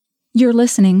You're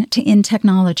listening to In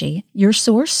Technology, your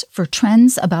source for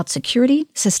trends about security,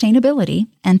 sustainability,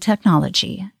 and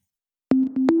technology.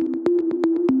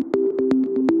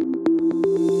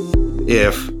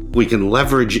 If we can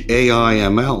leverage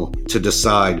AI/ML to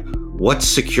decide what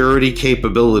security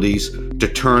capabilities to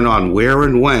turn on where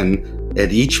and when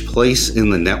at each place in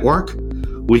the network,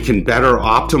 we can better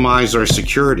optimize our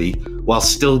security while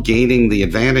still gaining the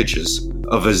advantages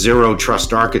of a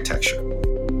zero-trust architecture.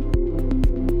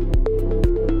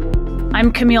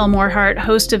 I'm Camille Morhart,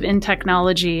 host of In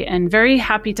Technology, and very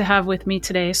happy to have with me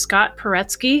today Scott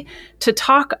Paretsky to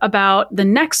talk about the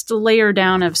next layer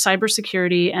down of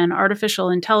cybersecurity and artificial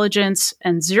intelligence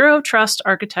and zero-trust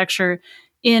architecture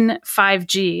in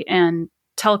 5G and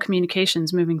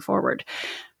telecommunications moving forward.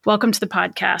 Welcome to the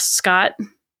podcast, Scott.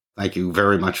 Thank you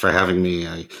very much for having me.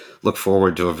 I look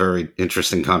forward to a very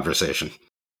interesting conversation.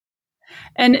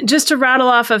 And just to rattle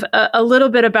off of a little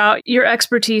bit about your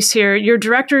expertise here, you're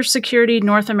Director of Security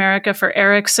North America for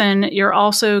Ericsson. You're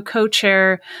also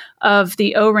co-chair of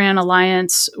the O-RAN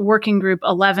Alliance Working Group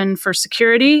 11 for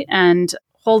Security. And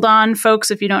hold on,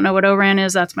 folks, if you don't know what O-RAN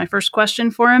is, that's my first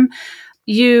question for him.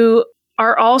 You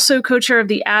are also co-chair of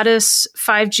the ADIS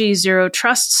 5G Zero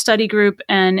Trust Study Group.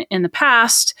 And in the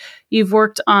past, you've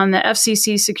worked on the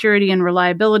FCC Security and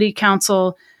Reliability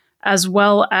Council, as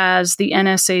well as the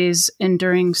NSA's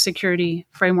Enduring Security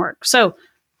Framework. So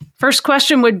first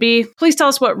question would be, please tell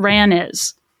us what RAN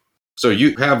is. So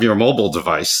you have your mobile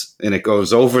device and it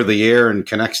goes over the air and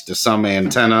connects to some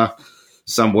antenna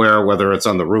somewhere, whether it's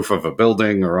on the roof of a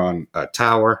building or on a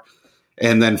tower.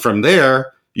 And then from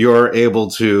there, you're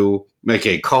able to make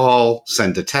a call,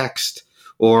 send a text,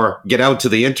 or get out to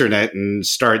the internet and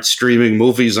start streaming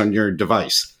movies on your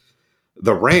device.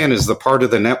 The RAN is the part of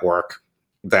the network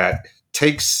that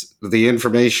takes the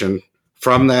information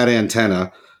from that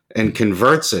antenna and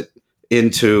converts it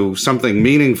into something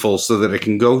meaningful so that it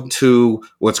can go to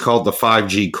what's called the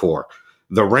 5G core.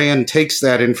 The RAN takes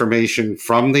that information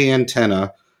from the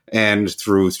antenna and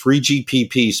through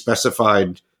 3GPP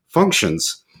specified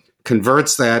functions,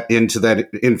 converts that into that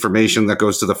information that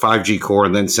goes to the 5G core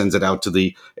and then sends it out to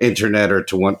the internet or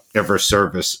to whatever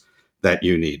service that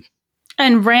you need.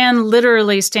 And RAN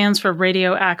literally stands for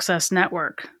Radio Access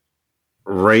Network.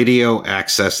 Radio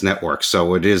Access Network.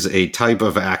 So it is a type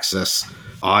of access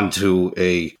onto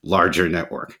a larger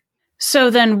network.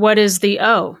 So then what is the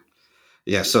O?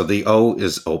 Yeah, so the O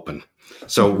is open.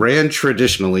 So RAN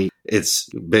traditionally, it's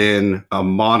been a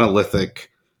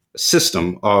monolithic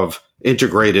system of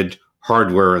integrated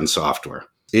hardware and software.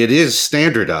 It is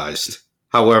standardized.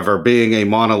 However, being a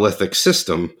monolithic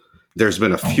system, there's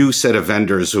been a few set of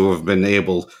vendors who have been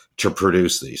able to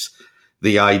produce these.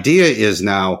 The idea is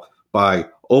now by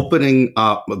opening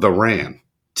up the RAN,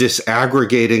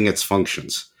 disaggregating its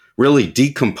functions, really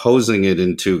decomposing it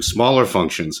into smaller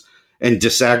functions and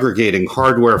disaggregating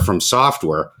hardware from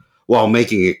software while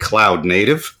making it cloud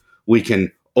native, we can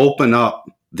open up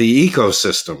the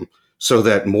ecosystem so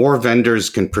that more vendors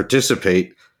can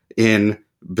participate in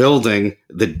building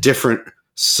the different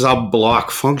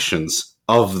sub-block functions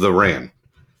of the RAN.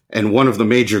 And one of the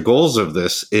major goals of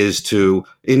this is to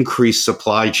increase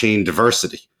supply chain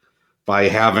diversity by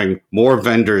having more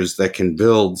vendors that can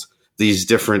build these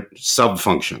different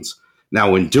sub-functions.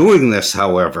 Now, in doing this,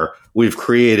 however, we've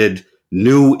created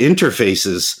new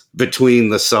interfaces between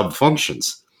the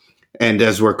sub-functions. And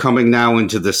as we're coming now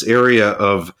into this area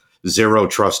of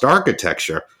zero-trust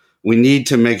architecture, we need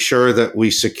to make sure that we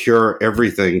secure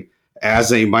everything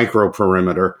as a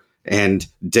microperimeter, and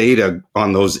data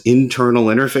on those internal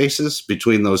interfaces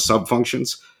between those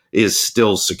subfunctions is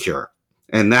still secure.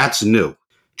 And that's new.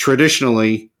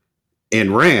 Traditionally,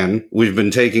 in RAN, we've been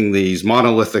taking these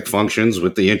monolithic functions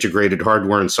with the integrated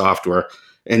hardware and software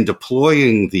and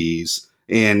deploying these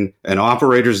in an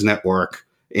operator's network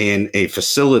in a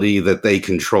facility that they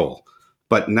control.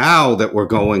 But now that we're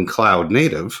going cloud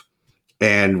native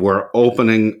and we're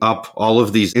opening up all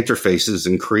of these interfaces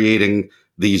and creating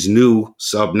these new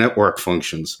sub-network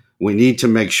functions, we need to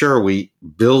make sure we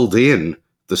build in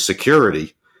the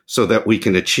security so that we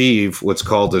can achieve what's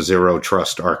called a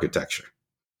zero-trust architecture.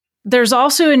 There's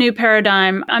also a new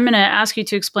paradigm. I'm going to ask you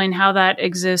to explain how that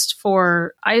exists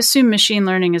for, I assume machine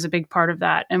learning is a big part of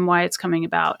that and why it's coming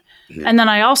about. Yeah. And then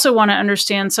I also want to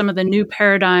understand some of the new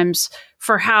paradigms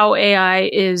for how AI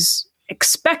is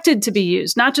expected to be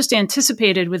used, not just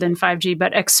anticipated within 5G,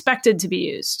 but expected to be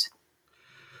used.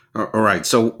 All right.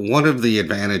 So one of the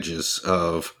advantages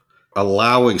of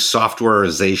allowing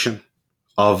softwareization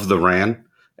of the RAN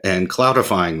and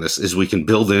cloudifying this is we can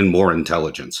build in more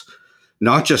intelligence,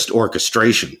 not just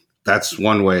orchestration. That's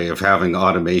one way of having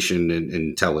automation and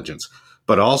intelligence,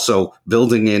 but also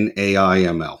building in AI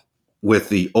ML. With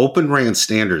the Open RAN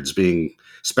standards being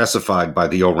specified by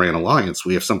the O-RAN Alliance,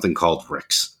 we have something called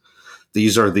RICs.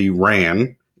 These are the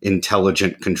RAN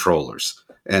intelligent controllers.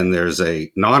 And there's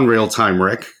a non-real-time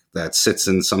RIC that sits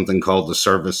in something called the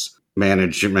service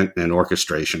management and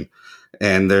orchestration.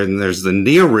 And then there's the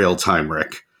near real-time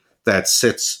RIC that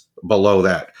sits below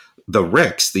that. The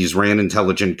RICs, these RAN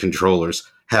intelligent controllers,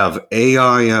 have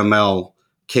AI ML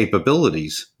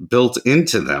capabilities built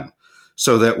into them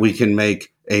so that we can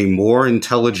make a more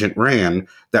intelligent RAN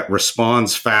that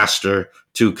responds faster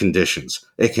to conditions.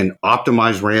 It can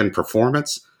optimize RAN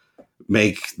performance,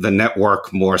 make the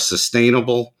network more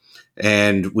sustainable,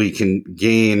 and we can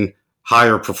gain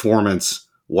higher performance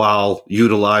while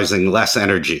utilizing less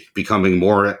energy, becoming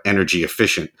more energy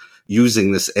efficient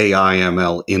using this AI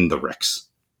ML in the RICs.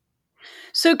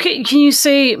 So can you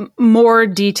say more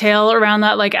detail around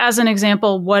that? Like, as an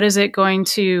example, what is it going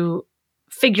to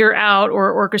figure out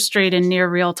or orchestrate in near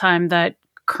real time that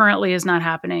currently is not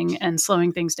happening and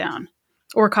slowing things down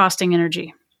or costing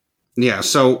energy? Yeah,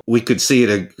 so we could see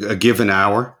at a given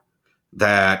hour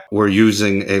that we're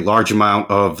using a large amount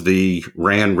of the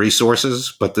RAN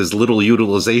resources, but there's little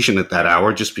utilization at that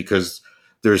hour just because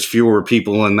there's fewer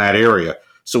people in that area.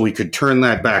 So we could turn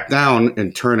that back down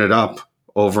and turn it up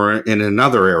over in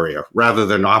another area rather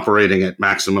than operating at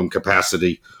maximum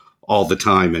capacity all the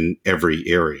time in every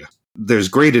area. There's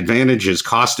great advantages,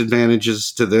 cost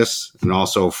advantages to this, and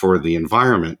also for the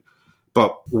environment.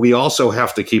 But we also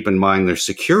have to keep in mind there's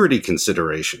security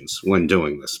considerations when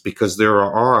doing this because there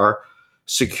are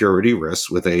security risks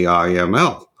with AI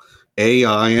ML.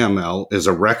 AI ML is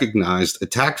a recognized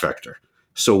attack vector.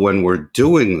 So when we're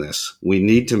doing this, we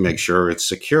need to make sure it's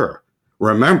secure.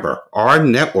 Remember, our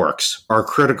networks are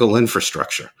critical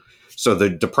infrastructure. So the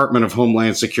Department of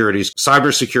Homeland Security's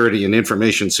Cybersecurity and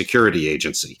Information Security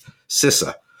Agency,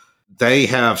 CISA, they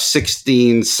have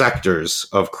 16 sectors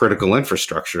of critical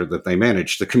infrastructure that they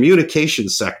manage. The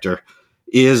communications sector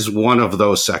is one of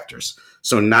those sectors.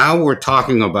 So now we're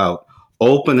talking about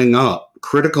opening up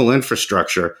critical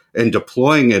infrastructure and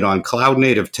deploying it on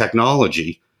cloud-native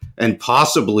technology and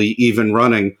possibly even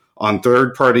running on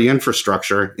third-party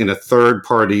infrastructure in a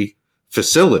third-party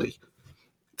facility.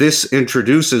 This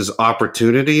introduces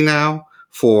opportunity now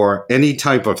for any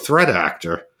type of threat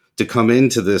actor to come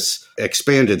into this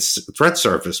expanded threat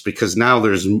surface because now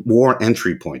there's more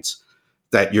entry points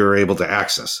that you're able to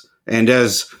access. And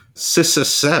as CISA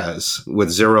says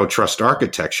with zero trust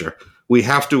architecture, we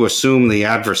have to assume the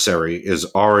adversary is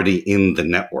already in the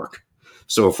network.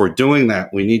 So if we're doing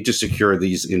that, we need to secure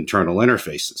these internal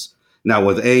interfaces. Now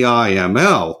with AI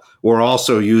ML, we're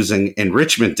also using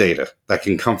enrichment data that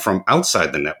can come from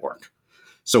outside the network.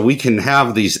 So we can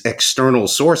have these external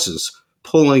sources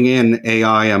pulling in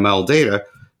AI ML data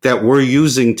that we're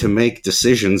using to make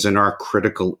decisions in our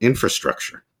critical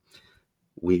infrastructure.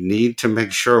 We need to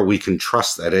make sure we can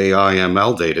trust that AI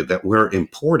ML data that we're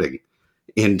importing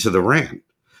into the RAN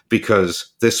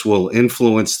because this will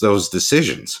influence those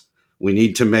decisions. We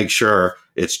need to make sure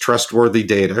it's trustworthy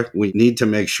data. We need to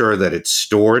make sure that it's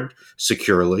stored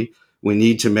securely. We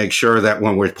need to make sure that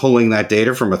when we're pulling that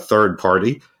data from a third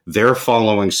party, they're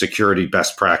following security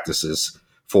best practices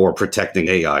for protecting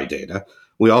AI data.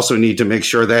 We also need to make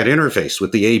sure that interface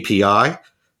with the API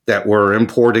that we're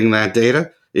importing that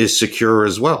data is secure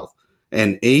as well.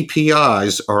 And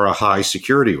APIs are a high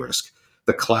security risk.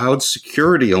 The Cloud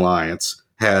Security Alliance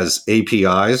has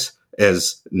APIs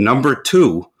as number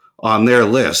 2 on their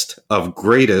list of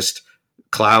greatest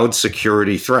cloud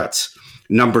security threats.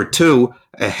 Number 2,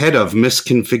 ahead of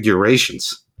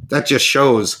misconfigurations. That just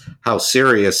shows how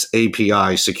serious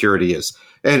API security is.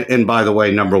 And by the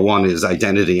way, number 1 is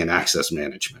identity and access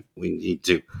management. We need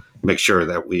to make sure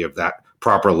that we have that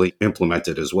properly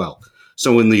implemented as well.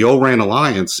 So in the O-RAN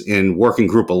Alliance, in Working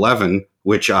Group 11,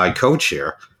 which I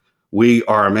co-chair, we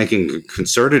are making a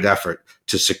concerted effort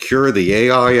to secure the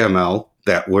AI ML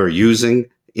that we're using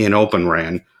in Open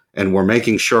RAN, and we're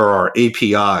making sure our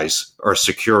APIs are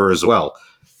secure as well.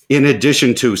 In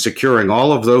addition to securing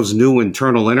all of those new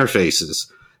internal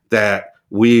interfaces that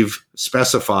we've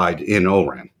specified in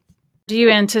O-RAN. Do you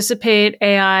anticipate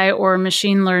AI or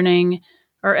machine learning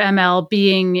or ML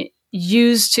being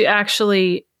used to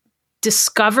actually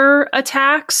discover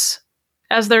attacks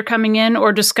as they're coming in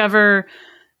or discover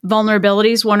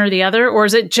vulnerabilities, one or the other? Or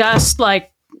is it just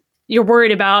like you're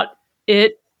worried about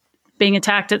it being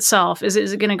attacked itself? Is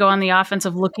it going to go on the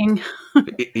offensive looking?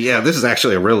 Yeah, this is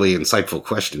actually a really insightful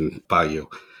question by you.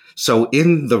 So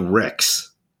in the RICs,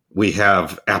 we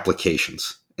have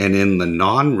applications. And in the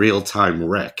non-real-time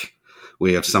RIC,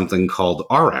 we have something called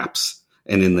RApps.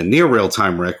 And in the near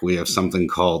real-time RIC, we have something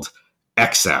called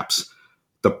XApps.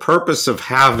 The purpose of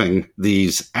having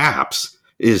these apps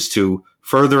is to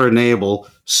further enable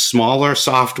smaller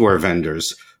software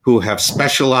vendors who have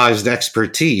specialized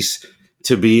expertise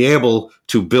to be able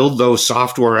to build those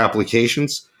software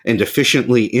applications and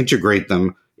efficiently integrate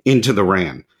them into the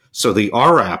RAN. So the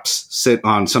RApps sit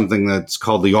on something that's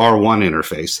called the R1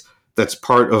 interface that's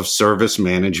part of service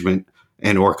management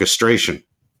and orchestration.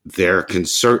 There can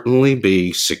certainly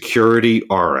be security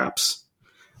RApps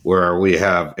where we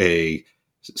have a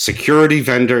security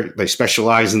vendor. They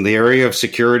specialize in the area of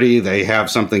security. They have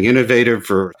something innovative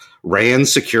for RAN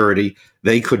security.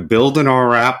 They could build an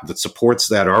RApp that supports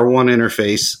that R1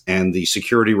 interface and the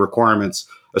security requirements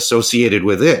associated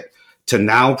with it to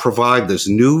now provide this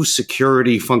new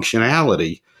security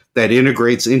functionality that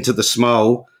integrates into the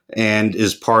SMO and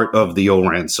is part of the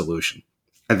ORAN solution.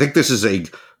 I think this is a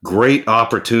great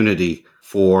opportunity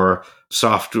for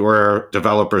software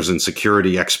developers and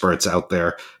security experts out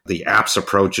there. The apps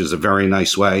approach is a very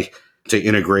nice way to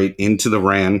integrate into the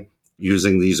RAN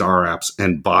using these RApps.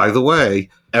 And by the way,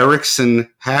 Ericsson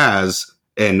has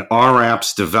an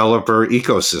RApps developer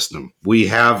ecosystem. We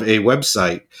have a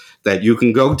website that you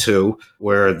can go to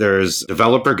where there's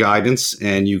developer guidance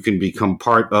and you can become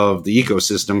part of the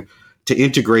ecosystem to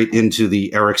integrate into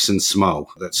the Ericsson SMO,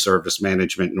 that's Service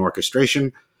Management and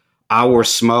Orchestration. Our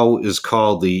SMO is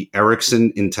called the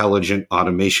Ericsson Intelligent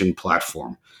Automation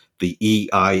Platform, the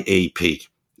EIAP.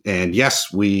 And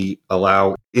yes, we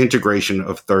allow integration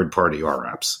of third-party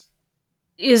RApps.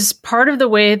 Is part of the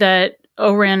way that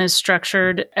ORAN is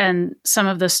structured and some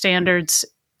of the standards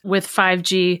with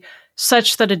 5G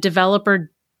such that a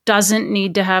developer doesn't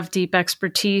need to have deep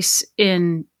expertise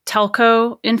in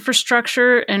telco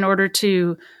infrastructure in order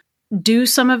to do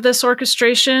some of this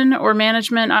orchestration or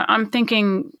management? I'm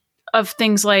thinking of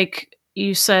things like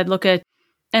you said, look at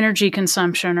energy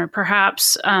consumption or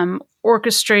perhaps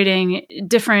orchestrating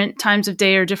different times of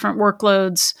day or different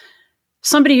workloads.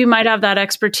 Somebody who might have that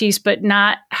expertise but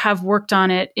not have worked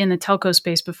on it in the telco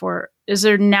space before. Is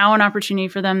there now an opportunity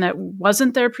for them that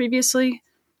wasn't there previously?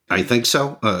 I think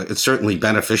so. It's certainly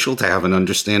beneficial to have an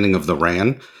understanding of the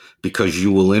RAN because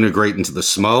you will integrate into the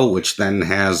SMO, which then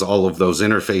has all of those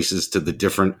interfaces to the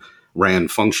different RAN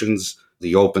functions,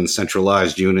 the open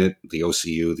centralized unit, the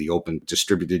OCU, the open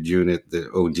distributed unit, the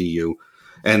ODU,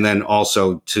 and then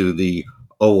also to the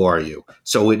ORU.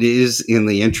 So it is in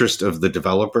the interest of the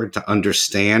developer to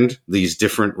understand these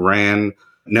different RAN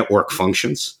network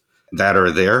functions that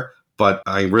are there. But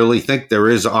I really think there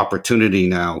is opportunity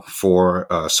now for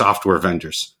software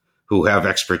vendors who have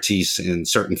expertise in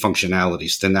certain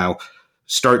functionalities to now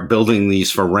start building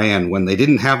these for RAN when they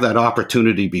didn't have that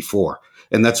opportunity before.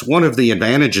 And that's one of the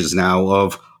advantages now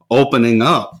of opening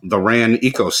up the RAN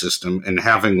ecosystem and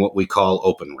having what we call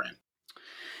Open RAN.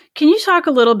 Can you talk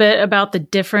a little bit about the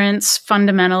difference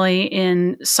fundamentally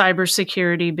in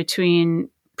cybersecurity between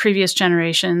previous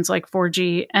generations like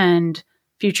 4G and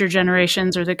future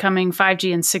generations or the coming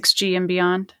 5G and 6G and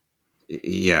beyond?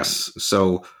 Yes.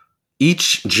 So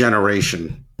each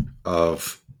generation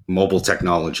of mobile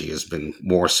technology has been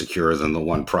more secure than the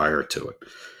one prior to it.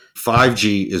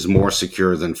 5G is more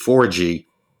secure than 4G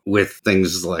with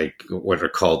things like what are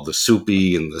called the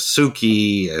SUPI and the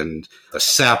SUKI and the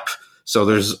SEP. So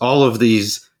there's all of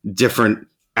these different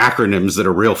acronyms that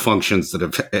are real functions that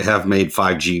have made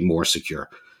 5G more secure.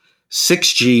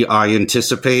 6G, I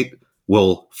anticipate,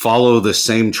 will follow the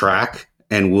same track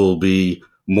and will be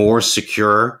more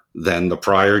secure than the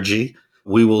prior G.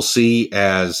 We will see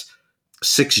as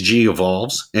 6G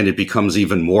evolves and it becomes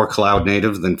even more cloud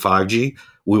native than 5G,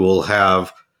 we will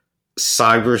have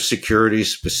cybersecurity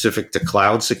specific to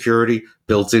cloud security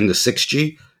built into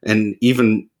 6G. And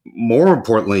even more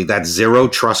importantly, that zero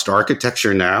trust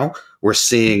architecture now we're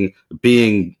seeing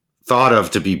being thought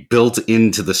of to be built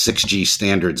into the 6G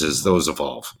standards as those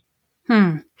evolve.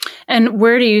 And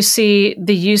where do you see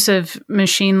the use of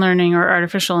machine learning or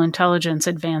artificial intelligence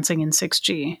advancing in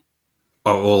 6G?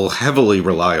 Will heavily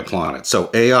rely upon it. So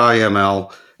AI,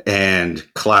 ML, and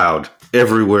cloud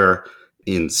everywhere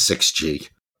in 6G.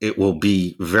 It will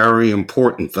be very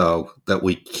important, though, that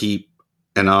we keep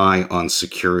an eye on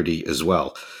security as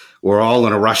well. We're all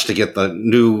in a rush to get the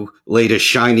new, latest,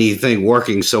 shiny thing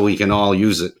working so we can all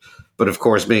use it. But of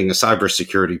course, being a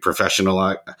cybersecurity professional,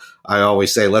 I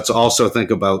always say, let's also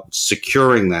think about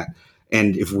securing that.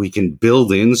 And if we can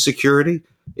build in security,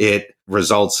 it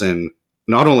results in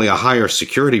not only a higher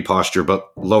security posture,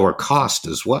 but lower cost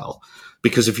as well.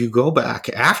 Because if you go back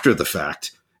after the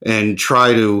fact and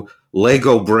try to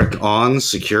Lego brick on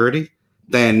security,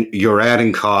 then you're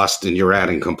adding cost and you're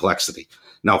adding complexity.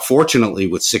 Now, fortunately,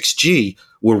 with 6G,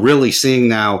 we're really seeing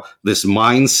now this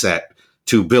mindset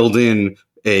to build in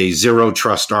a zero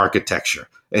trust architecture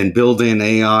and build in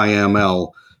AI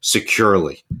ML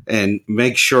securely and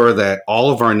make sure that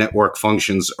all of our network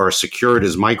functions are secured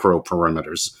as micro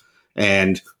perimeters.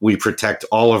 And we protect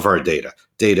all of our data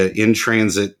in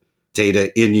transit,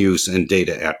 data in use, and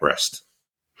data at rest.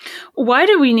 Why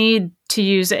do we need to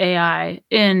use AI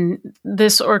in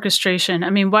this orchestration? I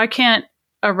mean, why can't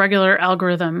a regular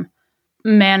algorithm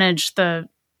manage the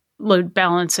load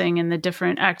balancing and the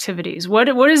different activities? What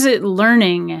is it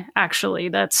learning, actually,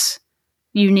 that's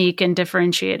unique and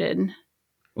differentiated?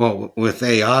 Well, with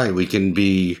AI, we can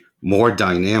be more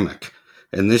dynamic.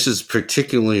 And this is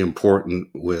particularly important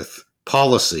with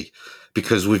policy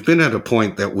because we've been at a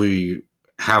point that we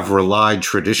have relied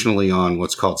traditionally on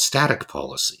what's called static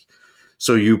policy.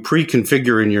 So you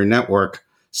pre-configure in your network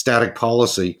static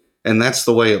policy, and that's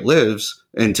the way it lives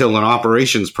until an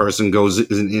operations person goes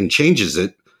and changes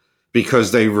it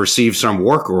because they receive some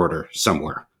work order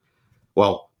somewhere.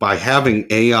 Well, by having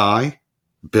AI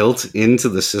built into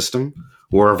the system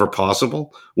wherever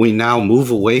possible, we now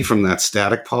move away from that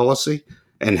static policy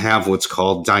and have what's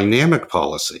called dynamic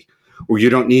policy, where you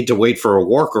don't need to wait for a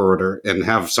work order and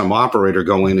have some operator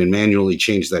go in and manually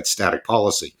change that static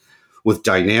policy. With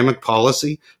dynamic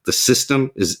policy, the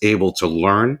system is able to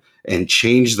learn and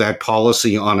change that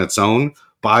policy on its own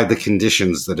by the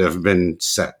conditions that have been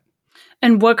set.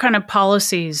 And what kind of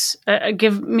policies?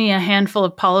 Give me a handful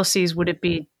of policies would it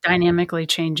be dynamically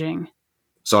changing?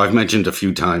 So I've mentioned a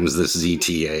few times this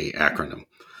ZTA acronym.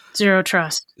 Zero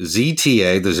trust.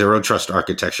 ZTA, the zero trust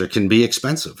architecture, can be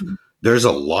expensive. Mm-hmm. There's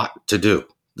a lot to do.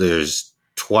 There's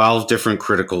 12 different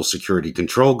critical security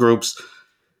control groups.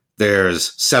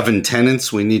 There's 7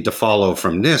 tenets we need to follow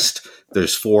from NIST.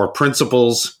 There's 4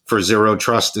 principles for zero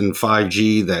trust in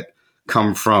 5G that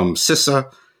come from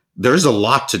CISA. There's a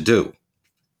lot to do,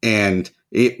 and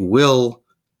it will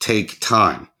take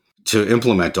time to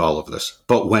implement all of this.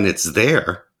 But when it's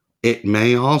there, it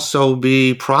may also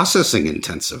be processing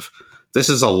intensive. This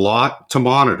is a lot to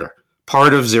monitor.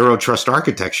 Part of zero trust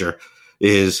architecture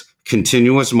is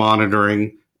continuous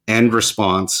monitoring and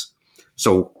response.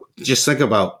 So just think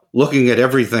about looking at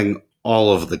everything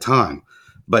all of the time.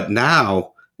 But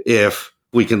now, if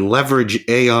we can leverage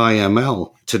AI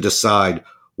ML to decide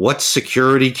what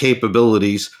security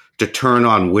capabilities to turn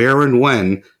on where and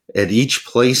when at each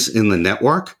place in the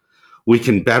network, we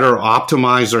can better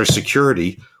optimize our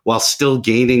security while still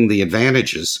gaining the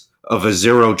advantages of a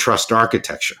zero trust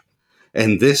architecture.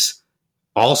 And this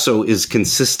also is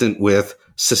consistent with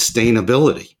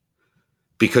sustainability,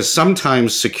 because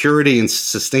sometimes security and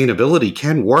sustainability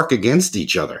can work against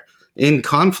each other in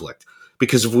conflict.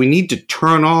 Because if we need to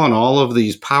turn on all of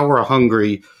these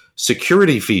power-hungry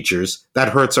security features, that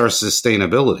hurts our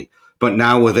sustainability. But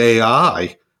now with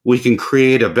AI, we can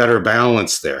create a better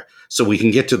balance there so we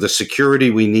can get to the security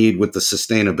we need with the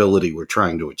sustainability we're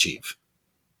trying to achieve.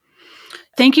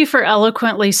 Thank you for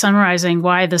eloquently summarizing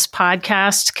why this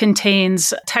podcast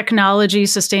contains technology,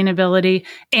 sustainability,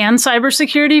 and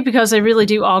cybersecurity, because they really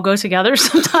do all go together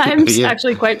sometimes,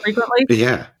 actually quite frequently.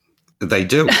 Yeah, they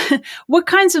do. What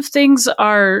kinds of things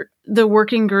are the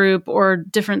working group or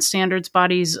different standards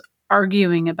bodies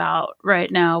arguing about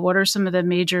right now? What are some of the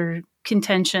major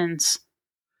contentions?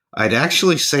 I'd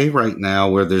actually say right now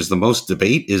where there's the most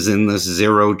debate is in this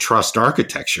zero trust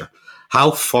architecture.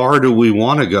 How far do we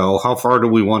want to go? How far do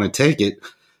we want to take it?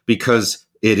 Because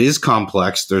it is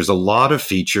complex. There's a lot of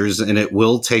features and it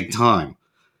will take time.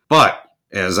 But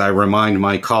as I remind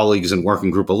my colleagues in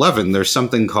Working Group 11, there's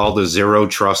something called a zero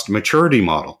trust maturity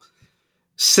model.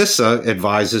 CISA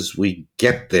advises we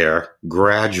get there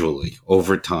gradually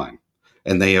over time.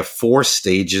 And they have 4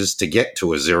 stages to get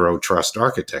to a zero trust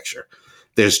architecture.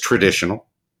 There's traditional.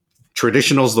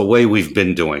 Traditional is the way we've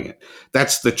been doing it.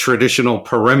 That's the traditional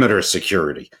perimeter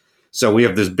security. So we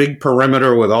have this big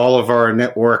perimeter with all of our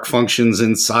network functions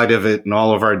inside of it and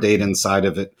all of our data inside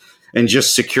of it, and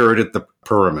just secure it at the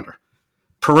perimeter.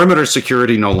 Perimeter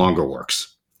security no longer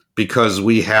works because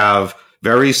we have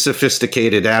very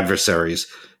sophisticated adversaries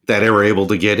that are able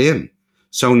to get in.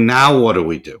 So now what do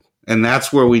we do? And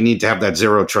that's where we need to have that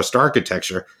zero trust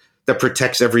architecture that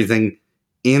protects everything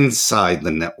inside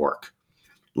the network.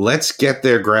 Let's get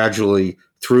there gradually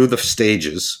through the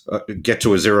stages, get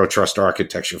to a zero trust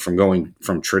architecture from going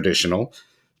from traditional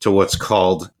to what's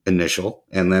called initial.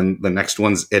 And then the next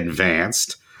one's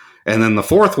advanced. And then the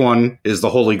 4th one is the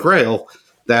holy grail.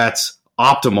 That's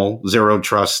optimal zero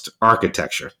trust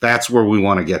architecture. That's where we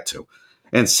want to get to.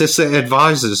 And CISA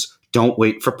advises, don't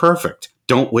wait for perfect.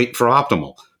 Don't wait for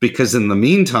optimal, because in the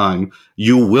meantime,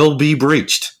 you will be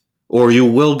breached or you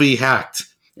will be hacked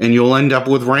and you'll end up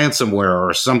with ransomware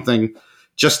or something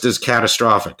just as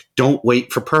catastrophic. Don't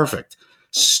wait for perfect.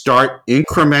 Start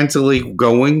incrementally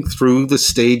going through the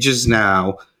stages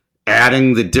now,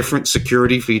 adding the different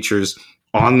security features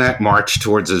on that march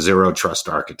towards a zero trust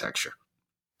architecture.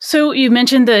 So you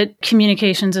mentioned that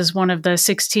communications is one of the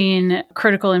 16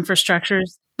 critical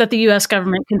infrastructures that the U.S.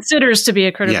 government considers to be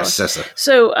a critical. Yes, that's it.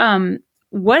 So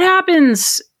what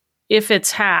happens if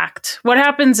it's hacked? What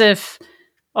happens if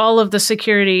all of the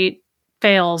security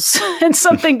fails and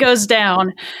something goes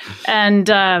down and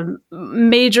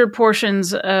major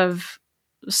portions of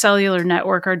cellular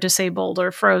network are disabled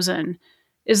or frozen?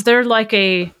 Is there like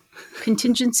a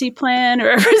contingency plan or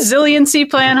a resiliency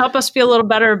plan? Help us feel a little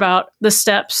better about the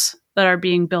steps that are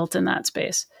being built in that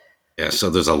space. Yeah, so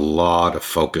there's a lot of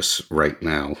focus right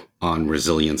now on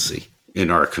resiliency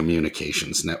in our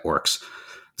communications networks.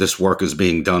 This work is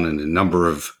being done in a number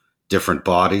of different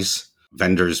bodies.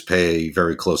 Vendors pay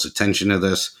very close attention to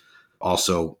this.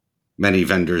 Also, many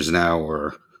vendors now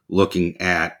are looking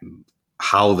at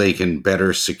how they can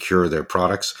better secure their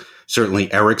products.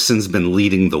 Certainly, Ericsson's been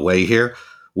leading the way here.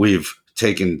 We've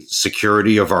taken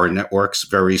security of our networks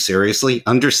very seriously,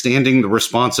 understanding the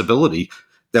responsibility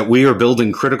that we are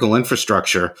building critical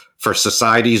infrastructure for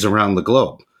societies around the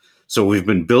globe. So we've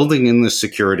been building in this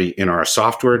security in our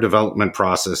software development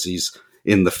processes,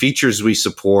 in the features we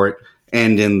support,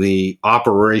 and in the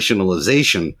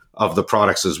operationalization of the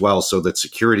products as well, so that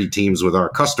security teams with our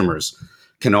customers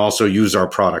can also use our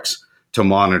products to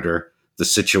monitor the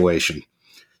situation.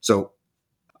 So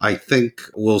I think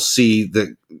we'll see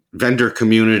the vendor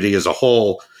community as a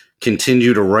whole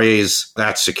continue to raise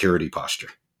that security posture.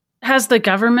 Has the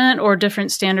government or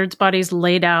different standards bodies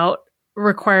laid out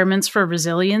requirements for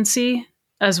resiliency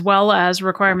as well as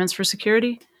requirements for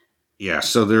security? Yeah,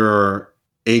 so there are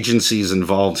agencies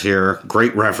involved here.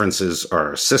 Great references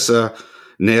are CISA,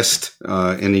 NIST,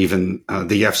 and even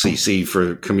the FCC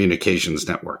for communications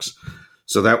networks.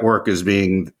 So that work is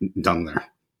being done there.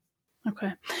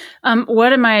 Okay.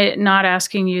 What am I not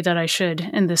asking you that I should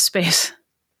in this space?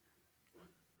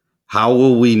 How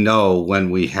will we know when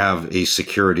we have a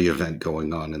security event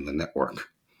going on in the network?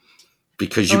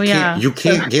 Because you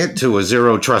can't get to a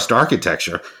zero trust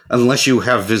architecture unless you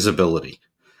have visibility.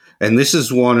 And this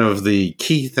is one of the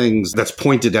key things that's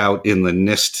pointed out in the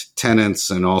NIST tenets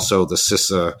and also the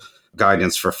CISA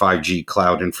guidance for 5G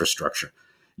cloud infrastructure.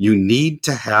 You need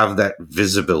to have that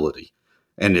visibility,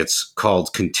 and it's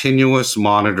called continuous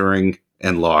monitoring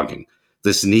and logging.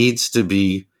 This needs to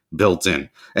be built in.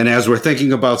 And as we're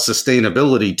thinking about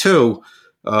sustainability too,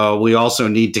 we also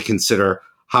need to consider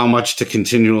how much to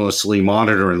continuously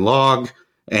monitor and log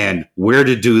and where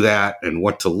to do that and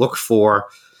what to look for.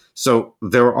 So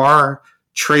there are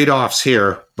trade-offs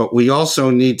here, but we also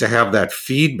need to have that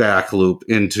feedback loop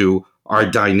into our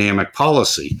dynamic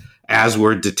policy as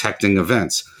we're detecting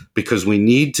events, because we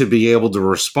need to be able to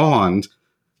respond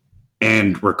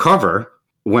and recover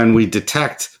when we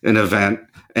detect an event.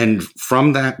 And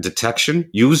from that detection,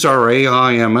 use our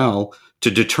AI/ML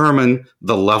to determine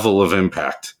the level of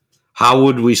impact. How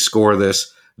would we score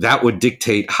this? That would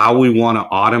dictate how we want to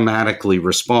automatically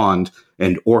respond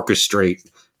and orchestrate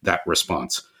that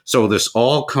response. So this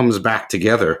all comes back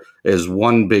together as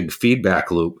one big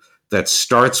feedback loop that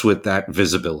starts with that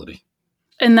visibility.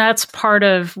 And that's part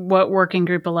of what Working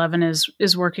Group 11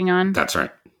 is working on? That's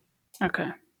right. Okay.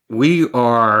 We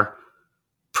are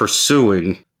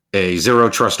pursuing a zero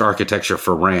trust architecture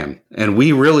for RAN. And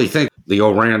we really think the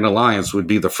O-RAN Alliance would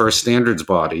be the first standards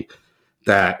body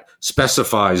that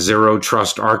specifies zero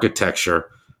trust architecture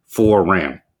for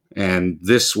RAN. And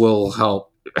this will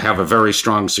help have a very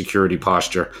strong security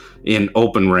posture in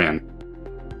Open RAN.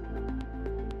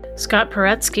 Scott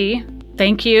Paretsky,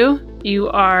 thank you. You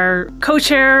are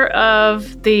co-chair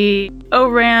of the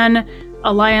O-RAN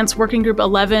Alliance Working Group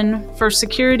 11 for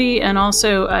Security and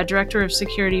also Director of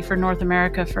Security for North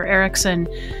America for Ericsson.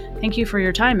 Thank you for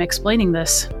your time explaining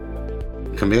this.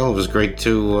 Camille, it was great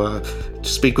to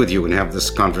speak with you and have this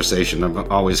conversation. I'm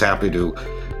always happy to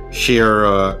share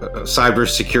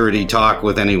cybersecurity talk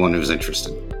with anyone who's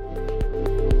interested.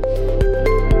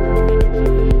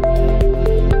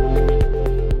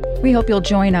 We hope you'll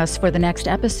join us for the next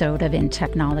episode of In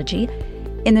Technology.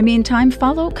 In the meantime,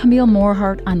 follow Camille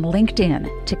Morhardt on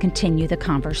LinkedIn to continue the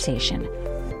conversation.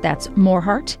 That's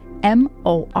Morhardt,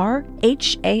 Morhardt.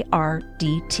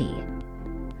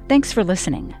 Thanks for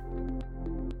listening.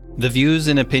 The views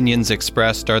and opinions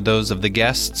expressed are those of the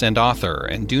guests and author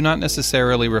and do not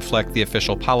necessarily reflect the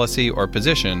official policy or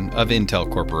position of Intel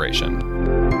Corporation.